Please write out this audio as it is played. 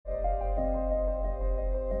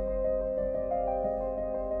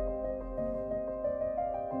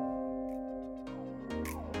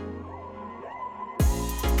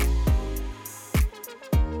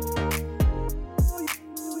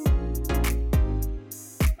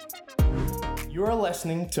You are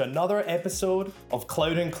listening to another episode of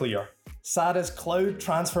Cloud and Clear, SADA's Cloud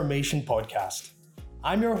Transformation Podcast.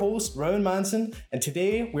 I'm your host, Rowan Manson, and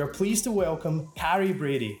today we are pleased to welcome Carrie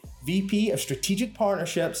Brady, VP of Strategic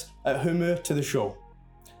Partnerships at Humu, to the show.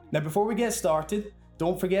 Now, before we get started,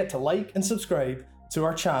 don't forget to like and subscribe to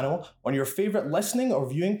our channel on your favorite listening or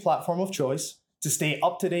viewing platform of choice to stay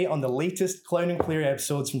up to date on the latest Cloud and Clear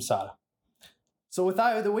episodes from SADA. So with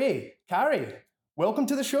that out of the way, Carrie, welcome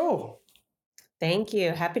to the show. Thank you.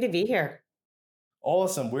 Happy to be here.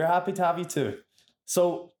 Awesome. We're happy to have you too.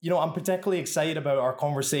 So, I'm particularly excited about our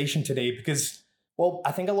conversation today because,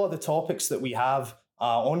 I think a lot of the topics that we have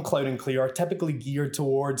on Cloud and Clear are typically geared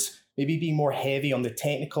towards maybe being more heavy on the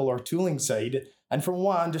technical or tooling side. And from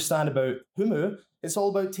what I understand about Humu, it's all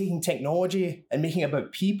about taking technology and making it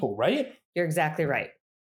about people, right? You're exactly right.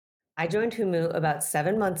 I joined Humu about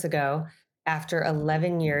 7 months ago after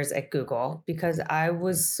 11 years at Google because I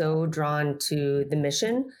was so drawn to the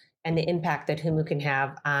mission and the impact that Humu can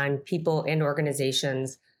have on people and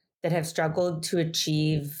organizations that have struggled to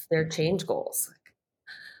achieve their change goals.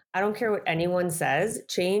 I don't care what anyone says,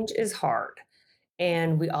 change is hard.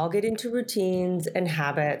 And we all get into routines and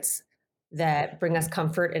habits that bring us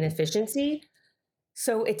comfort and efficiency.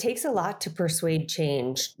 So it takes a lot to persuade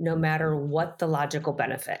change, no matter what the logical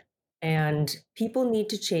benefit. And people need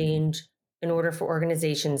to change in order for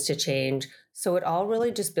organizations to change. So it all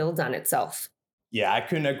really just builds on itself. Yeah, I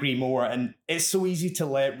couldn't agree more. And it's so easy to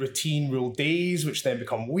let routine rule days, which then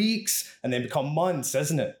become weeks and then become months,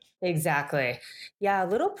 isn't it? Exactly. Yeah, a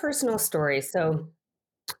little personal story. So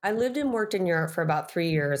I lived and worked in Europe for about 3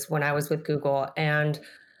 years when I was with Google. And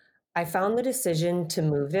I found the decision to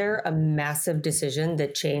move there a massive decision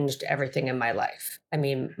that changed everything in my life. I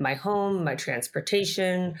mean, my home, my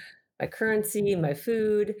transportation, my currency, my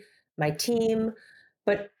food, my team.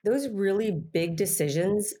 But those really big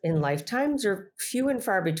decisions in lifetimes are few and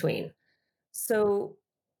far between. So,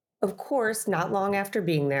 of course, not long after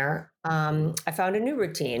being there, I found a new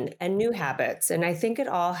routine and new habits. And I think it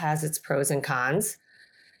all has its pros and cons.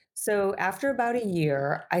 So after about a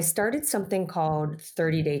year, I started something called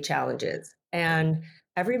 30-day challenges. And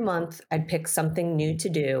every month, I'd pick something new to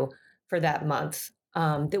do for that month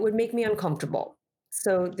that would make me uncomfortable.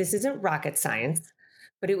 So this isn't rocket science,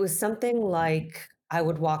 but it was something like I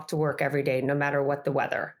would walk to work every day, no matter what the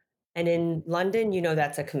weather. And in London,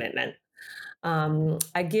 that's a commitment.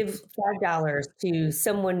 I give $5 to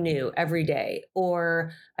someone new every day,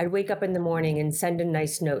 or I'd wake up in the morning and send a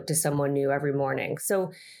nice note to someone new every morning.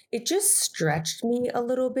 So it just stretched me a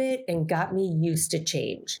little bit and got me used to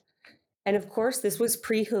change. And of course, this was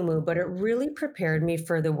pre Humu, but it really prepared me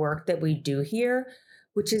for the work that we do here,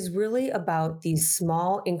 which is really about these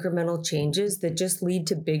small incremental changes that just lead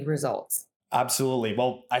to big results. Absolutely.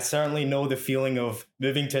 Well, I certainly know the feeling of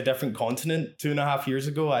moving to a different continent 2.5 years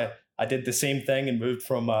ago. I did the same thing and moved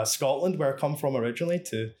from Scotland, where I come from originally,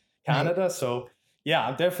 to Canada. Right. So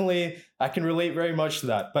yeah, I can relate very much to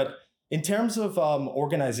that. But in terms of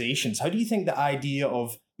organizations, how do you think the idea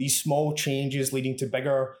of these small changes leading to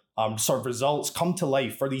bigger sort of results come to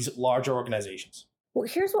life for these larger organizations? Well,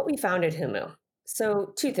 here's what we found at Humu.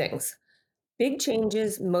 So 2 things. Big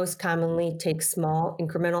changes most commonly take small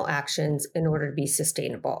incremental actions in order to be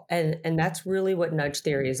sustainable. And that's really what nudge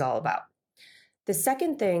theory is all about. The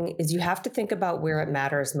second thing is you have to think about where it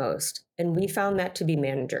matters most. And we found that to be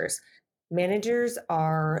managers. Managers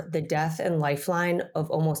are the death and lifeline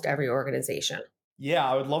of almost every organization. Yeah,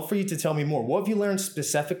 I would love for you to tell me more. What have you learned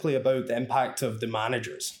specifically about the impact of the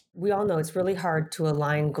managers? We all know it's really hard to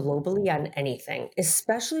align globally on anything,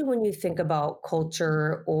 especially when you think about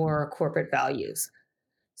culture or corporate values.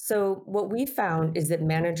 So, what we found is that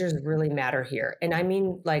managers really matter here. And I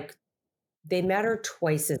mean, like, they matter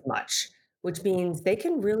twice as much, which means they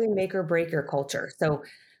can really make or break your culture. So,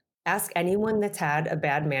 ask anyone that's had a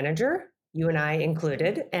bad manager, you and I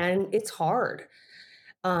included, and it's hard.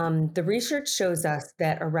 The research shows us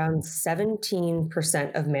that around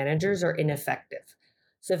 17% of managers are ineffective.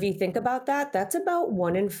 So if you think about that, that's about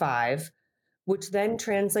 1 in 5, which then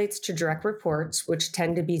translates to direct reports, which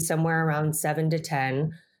tend to be somewhere around 7 to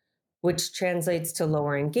 10, which translates to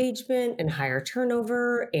lower engagement and higher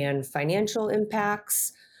turnover and financial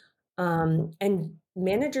impacts. And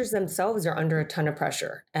managers themselves are under a ton of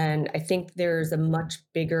pressure. And I think there's a much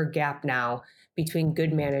bigger gap now between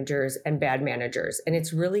good managers and bad managers. And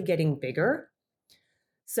it's really getting bigger.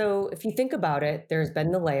 So if you think about it, there's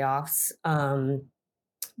been the layoffs.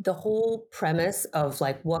 The whole premise of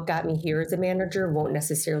like what got me here as a manager won't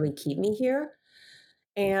necessarily keep me here.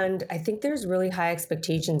 And I think there's really high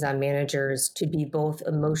expectations on managers to be both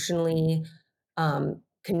emotionally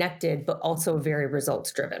connected, but also very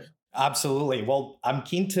results driven. Absolutely. Well, I'm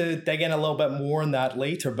keen to dig in a little bit more on that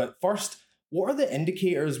later. But first, what are the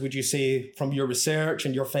indicators, would you say, from your research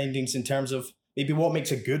and your findings in terms of maybe what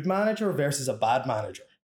makes a good manager versus a bad manager?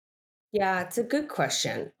 Yeah, it's a good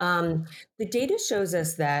question. The data shows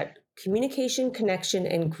us that communication, connection,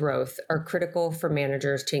 and growth are critical for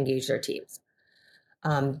managers to engage their teams.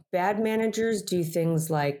 Bad managers do things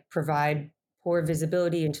like provide poor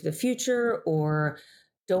visibility into the future or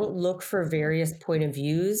don't look for various point of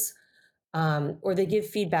views, or they give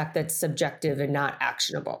feedback that's subjective and not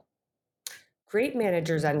actionable. Great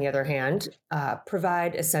managers, on the other hand,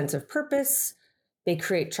 provide a sense of purpose. They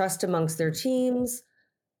create trust amongst their teams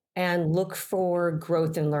and look for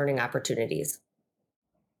growth and learning opportunities.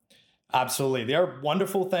 Absolutely. They're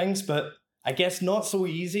wonderful things, but I guess not so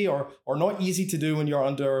easy or not easy to do when you're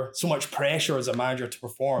under so much pressure as a manager to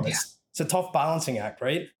perform. It's a tough balancing act,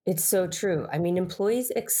 right? It's so true. I mean,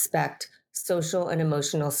 employees expect social and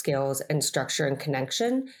emotional skills and structure and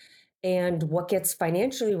connection. And what gets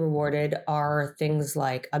financially rewarded are things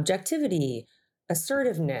like objectivity,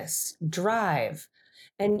 assertiveness, drive.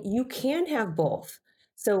 And you can have both.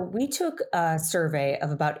 So we took a survey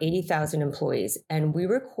of about 80,000 employees and we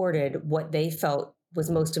recorded what they felt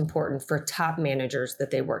was most important for top managers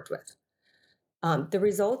that they worked with. The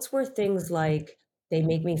results were things like they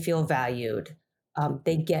make me feel valued,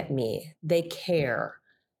 they get me, they care.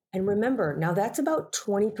 And remember, now that's about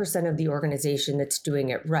 20% of the organization that's doing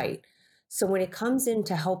it right. So when it comes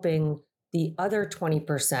into helping the other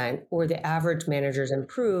 20% or the average managers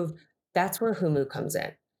improve, that's where Humu comes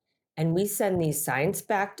in. And we send these science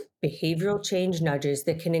backed behavioral change nudges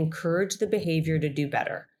that can encourage the behavior to do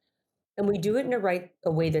better. And we do it in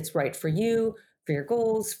a way that's right for you, for your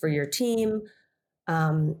goals, for your team.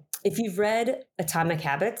 If you've read Atomic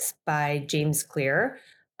Habits by James Clear,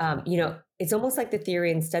 it's almost like the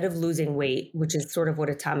theory instead of losing weight, which is sort of what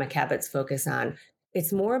Atomic Habits focus on,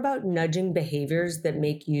 it's more about nudging behaviors that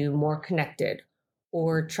make you more connected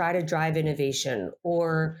or try to drive innovation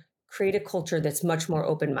or create a culture that's much more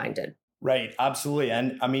open minded. Right, absolutely.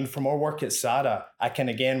 And I mean, from our work at SADA, I can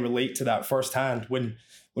again relate to that firsthand. When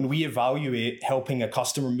we evaluate helping a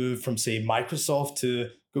customer move from, say, Microsoft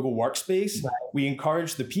to Google Workspace, we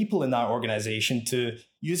encourage the people in that organization to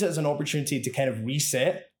use it as an opportunity to kind of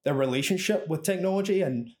reset their relationship with technology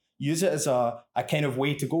and use it as a kind of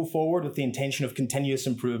way to go forward with the intention of continuous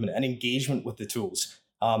improvement and engagement with the tools.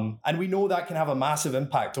 And we know that can have a massive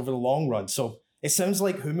impact over the long run. So it sounds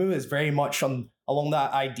like Humu is very much along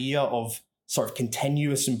that idea of sort of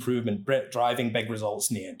continuous improvement, driving big results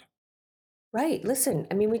in the end. Right. Listen,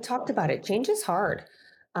 I mean, we talked about it. Change is hard.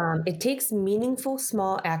 It takes meaningful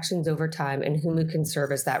small actions over time, and Humu can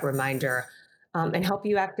serve as that reminder and help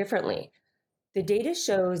you act differently. The data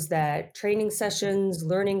shows that training sessions,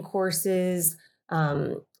 learning courses,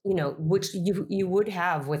 which you would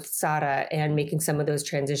have with SADA and making some of those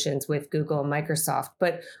transitions with Google and Microsoft,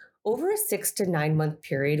 but over a 6 to 9 month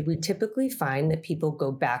period, we typically find that people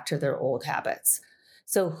go back to their old habits.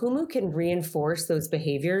 So Humu can reinforce those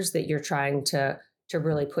behaviors that you're trying to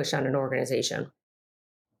really push on an organization.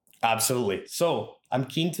 Absolutely. So I'm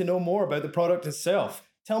keen to know more about the product itself.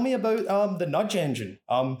 Tell me about the nudge engine.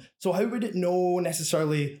 So how would it know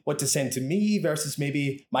necessarily what to send to me versus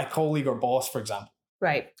maybe my colleague or boss, for example?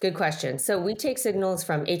 Right. Good question. So we take signals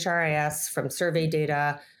from HRIS, from survey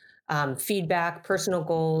data, feedback, personal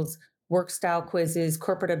goals, work style quizzes,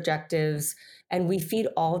 corporate objectives, and we feed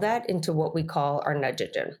all that into what we call our nudge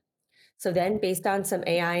engine. So then, based on some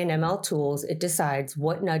AI and ML tools, it decides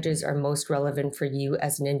what nudges are most relevant for you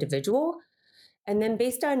as an individual. And then,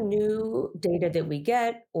 based on new data that we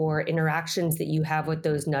get or interactions that you have with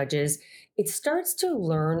those nudges, it starts to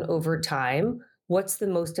learn over time what's the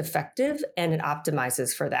most effective and it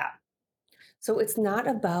optimizes for that. So, it's not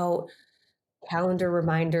about calendar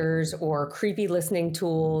reminders or creepy listening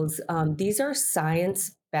tools. These are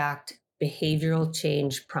science backed behavioral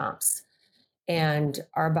change prompts. And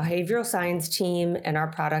our behavioral science team and our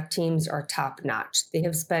product teams are top notch. They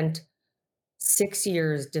have spent 6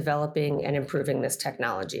 years developing and improving this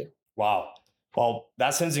technology. Wow. Well,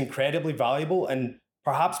 that sounds incredibly valuable and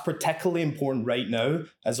perhaps particularly important right now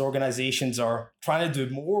as organizations are trying to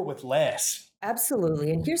do more with less.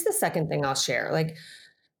 Absolutely. And here's the second thing I'll share, like,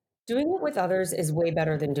 doing it with others is way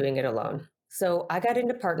better than doing it alone. So I got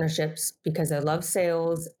into partnerships because I love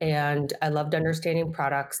sales and I loved understanding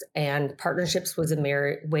products, and partnerships was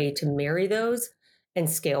a way to marry those and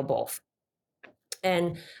scale both.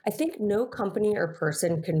 And I think no company or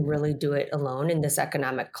person can really do it alone in this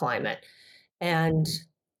economic climate. And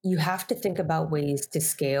you have to think about ways to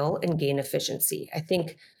scale and gain efficiency. I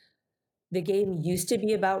think The game used to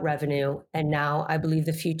be about revenue, and now I believe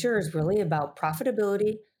the future is really about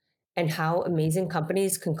profitability and how amazing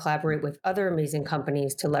companies can collaborate with other amazing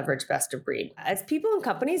companies to leverage best of breed. As people and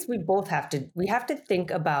companies, we have to think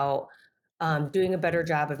about doing a better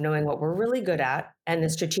job of knowing what we're really good at and the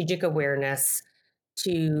strategic awareness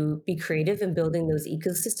to be creative in building those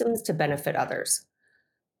ecosystems to benefit others.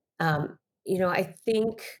 I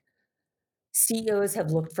think CEOs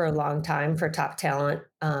have looked for a long time for top talent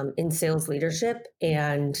in sales leadership.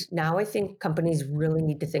 And now I think companies really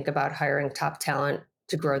need to think about hiring top talent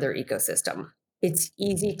to grow their ecosystem. It's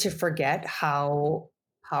easy to forget how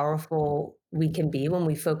powerful we can be when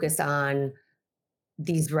we focus on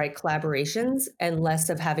these right collaborations and less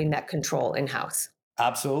of having that control in house.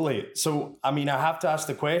 Absolutely. So, I mean, I have to ask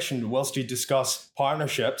the question, whilst you discuss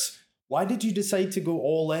partnerships, why did you decide to go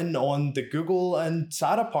all in on the Google and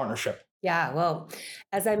SATA partnership? Yeah, well,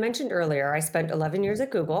 as I mentioned earlier, I spent 11 years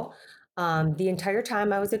at Google. The entire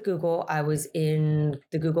time I was at Google, I was in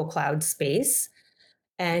the Google Cloud space.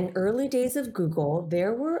 And early days of Google,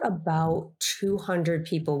 there were about 200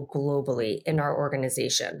 people globally in our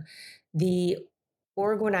organization. The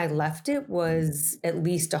org when I left it was at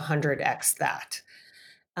least 100x that.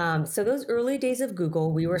 So those early days of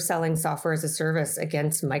Google, we were selling software as a service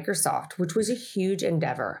against Microsoft, which was a huge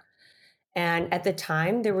endeavor. And at the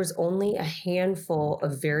time, there was only a handful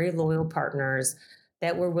of very loyal partners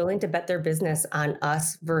that were willing to bet their business on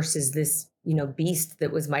us versus this, beast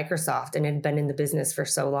that was Microsoft and had been in the business for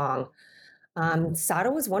so long.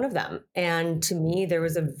 SATA was one of them. And to me, there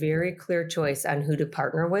was a very clear choice on who to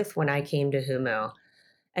partner with when I came to Humo.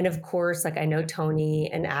 And of course, like I know Tony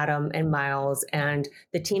and Adam and Miles, and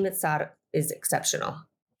the team at SATA is exceptional.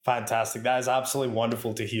 Fantastic. That is absolutely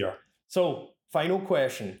wonderful to hear. So, final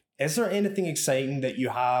question. Is there anything exciting that you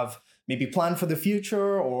have maybe planned for the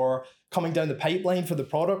future or coming down the pipeline for the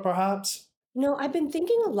product, perhaps? I've been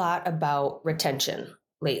thinking a lot about retention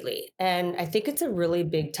lately, and I think it's a really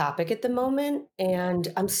big topic at the moment. And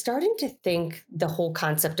I'm starting to think the whole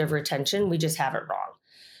concept of retention, we just have it wrong.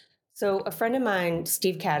 So, a friend of mine,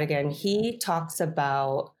 Steve Cadigan, he talks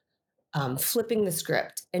about flipping the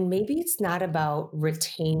script. And maybe it's not about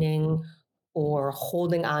retaining or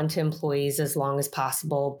holding on to employees as long as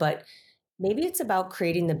possible, but maybe it's about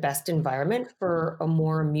creating the best environment for a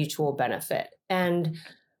more mutual benefit. And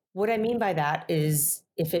what I mean by that is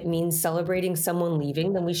if it means celebrating someone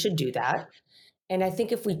leaving, then we should do that. And I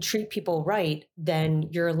think if we treat people right, then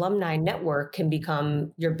your alumni network can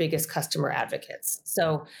become your biggest customer advocates.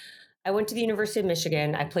 So I went to the University of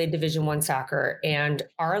Michigan. I played Division One soccer, and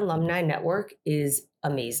our alumni network is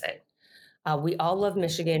amazing. We all love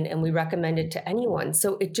Michigan, and we recommend it to anyone.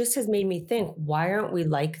 So it just has made me think: why aren't we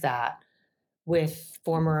like that with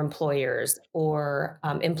former employers or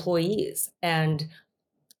employees? And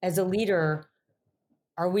as a leader,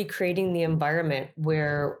 are we creating the environment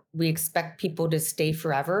where we expect people to stay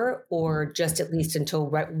forever, or just at least until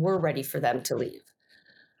we're ready for them to leave?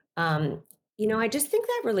 Um, I just think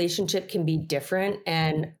that relationship can be different.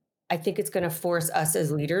 And I think it's going to force us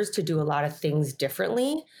as leaders to do a lot of things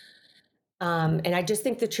differently. And I just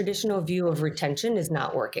think the traditional view of retention is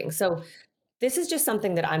not working. So this is just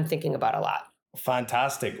something that I'm thinking about a lot.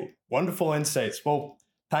 Fantastic. Wonderful insights. Well,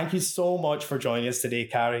 thank you so much for joining us today,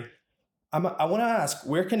 Carrie. I want to ask,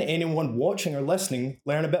 where can anyone watching or listening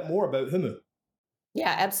learn a bit more about Humu?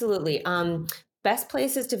 Yeah, absolutely. Best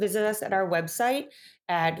place is to visit us at our website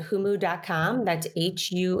at humu.com. That's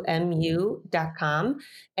humu.com.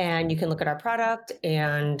 And you can look at our product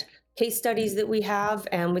and case studies that we have,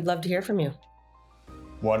 and we'd love to hear from you.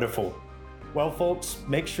 Wonderful. Well, folks,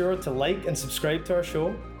 make sure to like and subscribe to our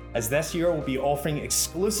show, as this year we'll be offering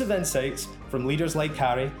exclusive insights from leaders like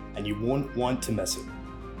Carrie, and you won't want to miss it.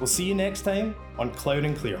 We'll see you next time on Cloud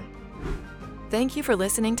and Clear. Thank you for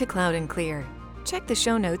listening to Cloud and Clear. Check the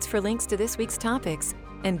show notes for links to this week's topics.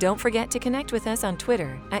 And don't forget to connect with us on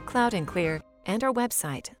Twitter at Cloud and Clear and our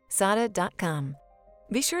website, sada.com.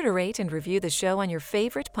 Be sure to rate and review the show on your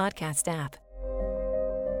favorite podcast app.